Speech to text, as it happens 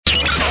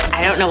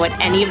I don't know what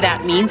any of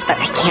that means, but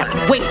I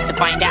can't wait to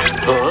find out.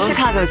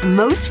 Chicago's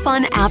most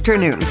fun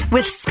afternoons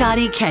with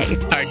Scotty K.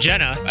 All right,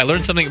 Jenna, I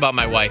learned something about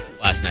my wife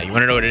last night. You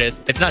want to know what it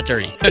is? It's not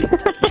dirty.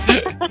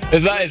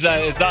 It's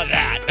not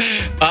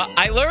that.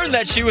 I learned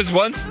that she was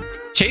once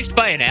chased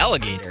by an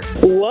alligator.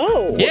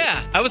 Whoa.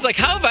 Yeah, I was like,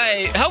 how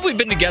have we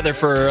been together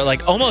for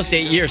like almost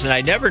 8 years, and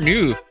I never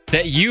knew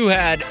that you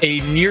had a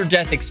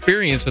near-death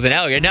experience with an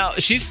alligator. Now,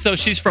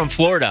 she's from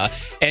Florida,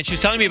 and she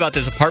was telling me about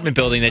this apartment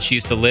building that she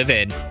used to live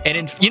in.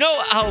 And you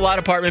know how a lot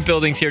of apartment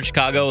buildings here in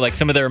Chicago, like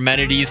some of their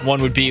amenities,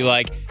 one would be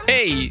like,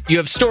 hey, you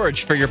have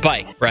storage for your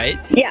bike, right?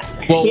 Yeah.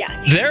 Well,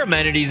 yeah. their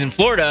amenities in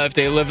Florida, if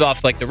they lived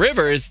off like the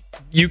rivers,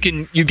 you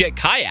get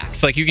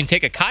kayaks. Like you can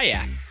take a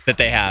kayak that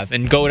they have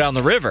and go down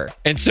the river.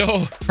 And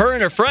so her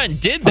and her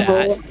friend did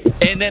that.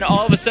 And then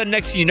all of a sudden,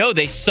 next thing you know,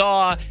 they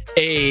saw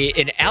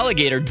an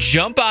alligator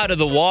jump out of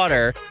the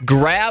water,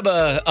 grab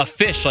a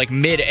fish like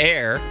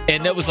midair,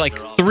 and that was like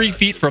 3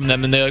 feet from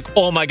them. And they're like,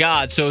 oh my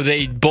God. So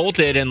they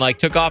bolted and like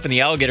took off, and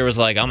the alligator was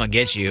like, I'm gonna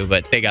get you.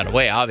 But they got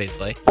away,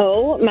 obviously.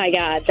 Oh my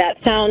God,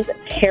 that sounds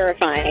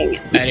terrifying.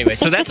 Anyway,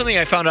 so that's something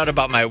I found out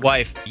about my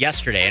wife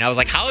yesterday. And I was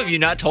like, how have you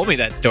not told me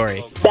that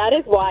story? That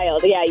is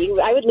wild. Yeah,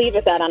 I would leave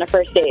with that on a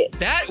first date.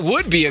 That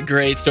would be a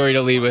great story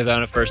to lead with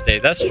on a first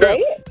date. That's true.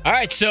 Right? All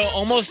right, so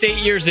almost 8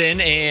 years in,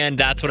 and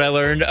that's what I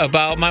learned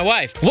about my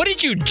wife. What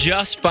did you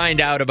just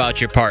find out about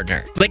your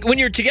partner? Like, when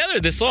you're together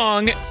this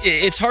long,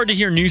 it's hard to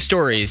hear new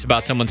stories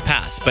about someone's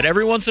past. But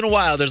every once in a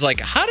while, there's like,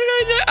 how did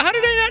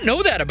I not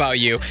know that about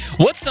you?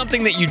 What's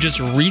something that you just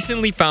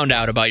recently found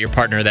out about your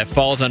partner that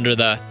falls under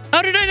the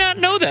how did I not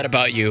know that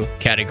about you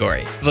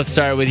category? Let's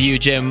start with you,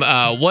 Jim.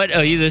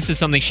 This is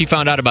something she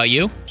found out about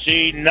you?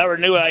 She never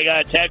knew I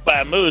got attacked by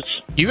a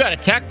moose. You got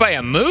attacked by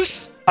a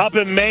moose? Up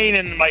in Maine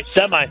in my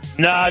semi.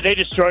 Nah, they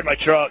destroyed my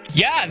truck.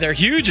 Yeah, they're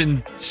huge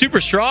and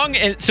super strong.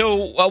 And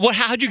so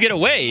how'd you get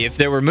away if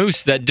there were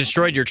moose that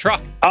destroyed your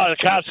truck? Oh, the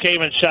cops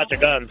came and shot their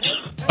guns.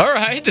 All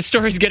right, the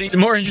story's getting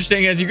more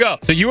interesting as you go.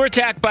 So you were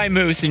attacked by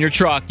moose in your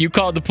truck. You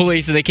called the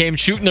police and they came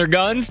shooting their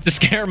guns to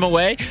scare them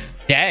away.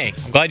 Dang,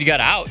 I'm glad you got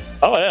out.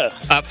 Oh, yeah.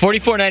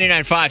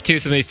 4499.5, too.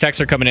 Some of these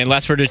texts are coming in.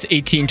 Last word is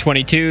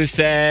 1822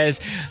 says,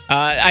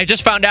 I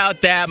just found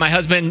out that my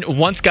husband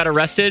once got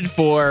arrested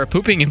for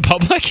pooping in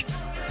public.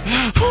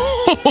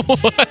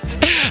 What?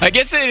 I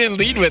guess they didn't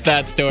lead with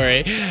that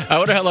story. I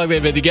wonder how long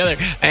they've been together.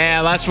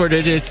 And last four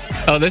digits.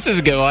 Oh, this is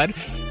a good one.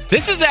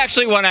 This is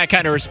actually one I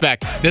kind of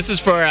respect. This is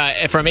from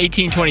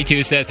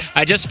 1822. Says,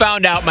 I just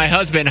found out my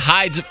husband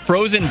hides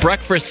frozen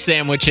breakfast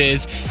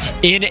sandwiches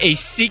in a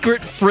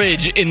secret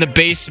fridge in the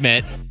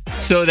basement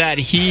so that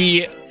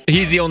he's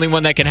the only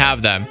one that can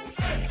have them.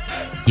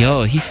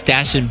 Yo, he's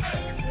stashing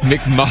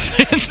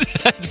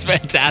McMuffins. That's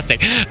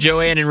fantastic.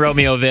 Joanne in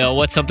Romeoville,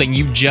 what's something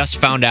you just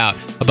found out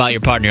about your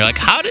partner? Like,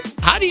 how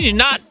did you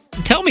not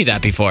tell me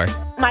that before?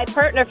 My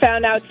partner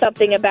found out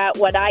something about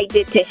what I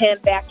did to him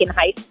back in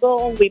high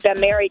school. We've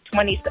been married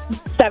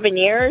 27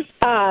 years.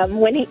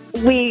 When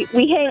we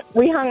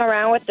hung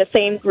around with the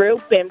same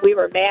group, and we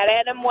were mad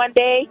at him one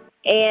day,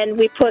 and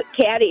we put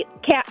cat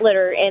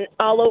litter in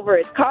all over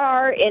his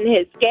car, in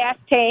his gas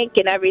tank,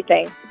 and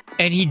everything.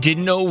 And he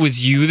didn't know it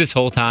was you this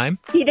whole time?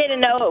 He didn't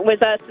know it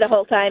was us the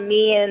whole time,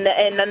 me and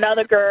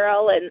another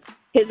girl and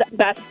his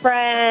best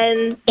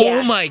friend. Yeah,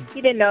 oh my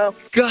he didn't know.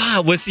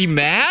 God, was he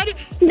mad?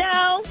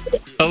 No.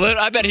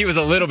 I bet he was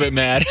a little bit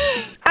mad.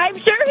 I'm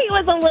sure he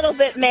was a little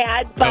bit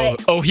mad,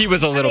 but he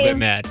was a little bit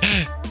mad.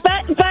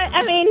 But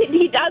I mean,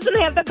 he doesn't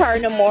have the car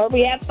no more.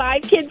 We have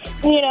 5 kids,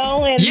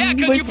 and yeah,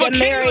 because you put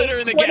kitty litter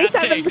in the gas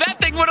tank. That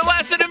thing would have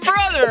lasted him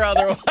forever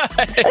otherwise.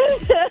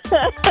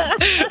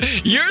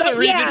 You're the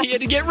reason he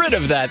had to get rid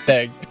of that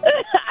thing.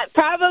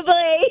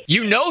 Probably.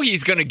 You know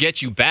he's going to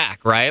get you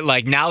back, right?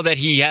 Like, now that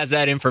he has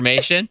that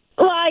information?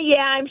 Well,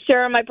 yeah, I'm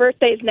sure. My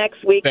birthday's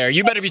next week. Fair.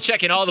 You better be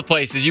checking all the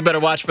places. You better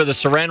watch for the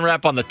saran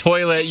wrap on the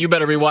toilet. You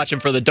better be watching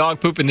for the dog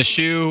poop in the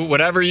shoe.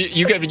 Whatever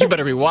you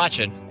better be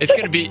watching. It's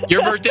going to be,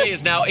 your birthday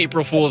is now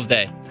April Fool's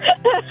Day.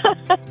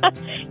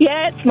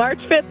 Yeah, it's March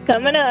 5th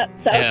coming up.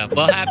 So. Yeah,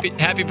 well,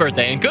 happy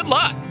birthday and good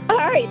luck. All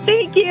right,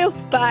 thank you.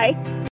 Bye.